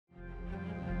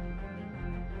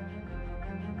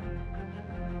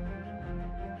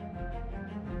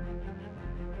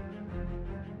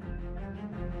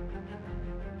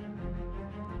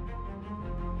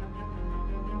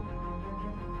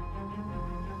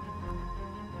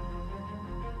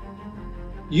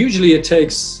Usually it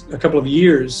takes a couple of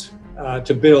years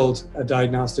to build a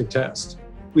diagnostic test.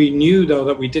 We knew, though,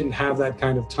 that we didn't have that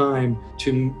kind of time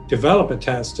to develop a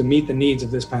test to meet the needs of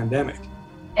this pandemic.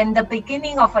 In the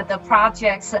beginning of the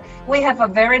projects, we have a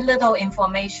very little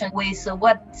information with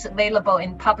what's available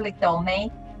in public domain.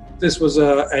 This was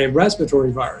a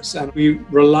respiratory virus, and we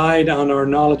relied on our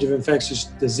knowledge of infectious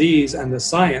disease and the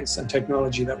science and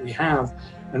technology that we have,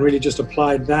 and really just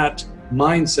applied that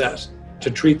mindset to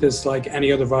treat this like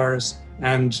any other virus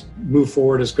and move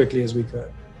forward as quickly as we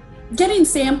could. Getting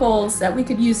samples that we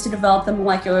could use to develop the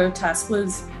molecular test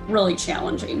was really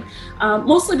challenging,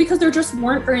 mostly because there just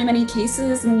weren't very many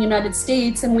cases in the United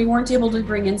States, and we weren't able to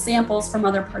bring in samples from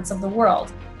other parts of the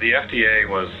world. The FDA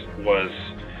was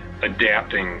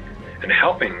adapting and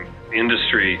helping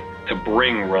industry to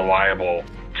bring reliable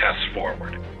tests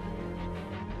forward.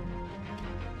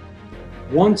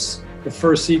 Once the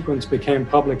first sequence became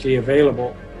publicly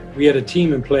available, we had a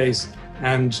team in place,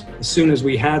 and as soon as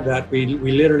we had that, we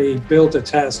literally built a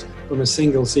test from a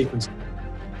single sequence.